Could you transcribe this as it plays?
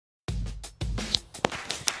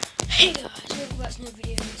Hey guys, welcome back to another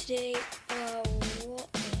video. Today, what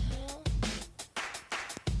the hell?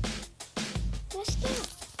 What's that?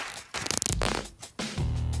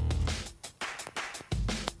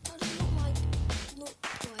 How does it look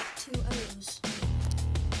like two O's?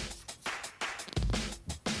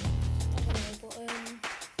 I don't know, but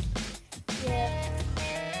yeah.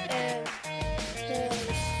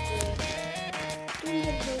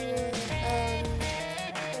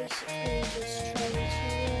 Basically just trying to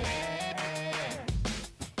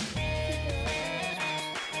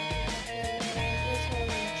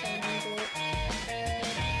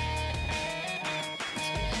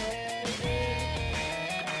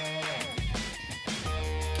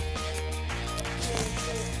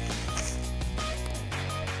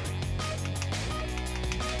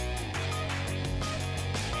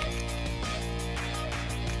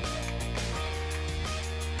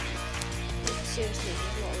seriously,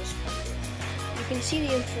 he's not responding. You can see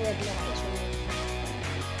the infrared light as well.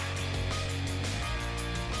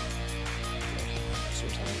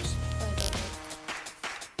 Sometimes, I don't know.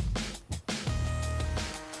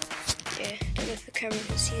 Yeah, don't know if the camera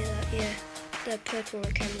can see that. Yeah, they're purple on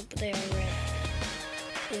the camera, but they are red.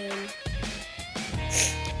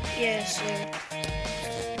 Yeah, so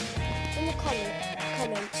in the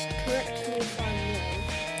comments, correct me if I'm wrong,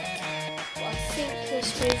 but I think you're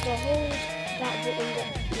supposed to hold that button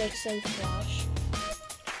that makes them flash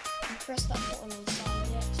and press that button on the side of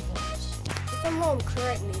the Xbox. If I'm wrong,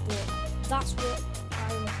 correct me, but that's what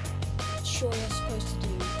I'm sure you're supposed to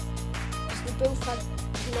do, because they both have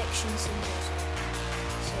connection symbols.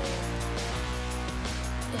 So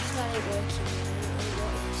if that ain't working, then I don't know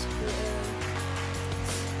what is. But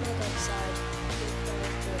I'll go outside.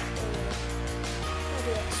 I'll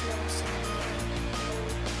do that small side.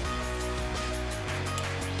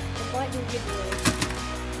 Might do a giveaway.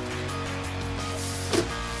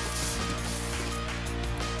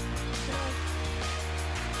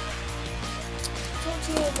 Talk to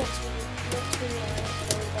you next video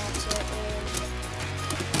about it.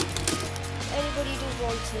 Anybody do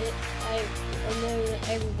want it, I know that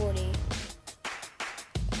everybody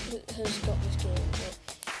has got this game, but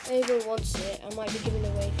if anybody wants it, I might be giving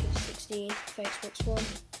away for 16 for Xbox One.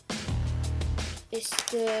 It's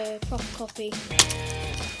the proper copy.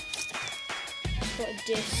 Got a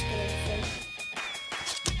disc and everything.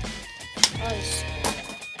 I just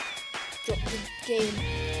dropped the game.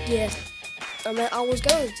 Yeah, I mean, I was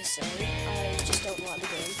going to say I just don't like the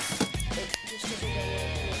game. It just doesn't go well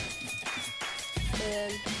with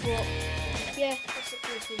me. But yeah, that's it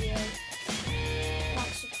for this video.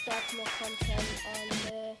 Like, subscribe for more content, and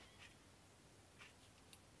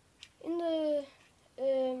in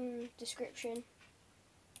the description.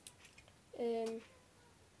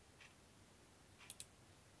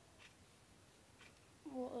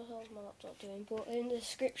 What the hell is my laptop doing? But in the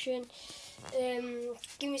description,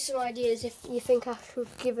 give me some ideas if you think I should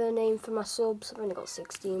give a name for my subs. I've only got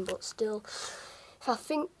 16, but still,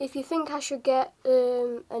 if you think I should get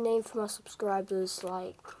a name for my subscribers,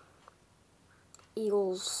 like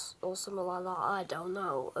Eagles or something like that, I don't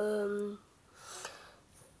know.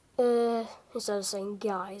 Instead of saying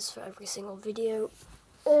guys for every single video.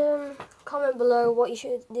 Comment below what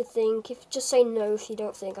you think. Just say no if you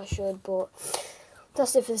don't think I should, but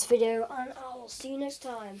that's it for this video, and I will see you next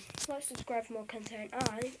time. Like, subscribe for more content,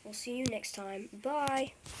 and I'll see you next time.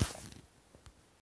 Bye!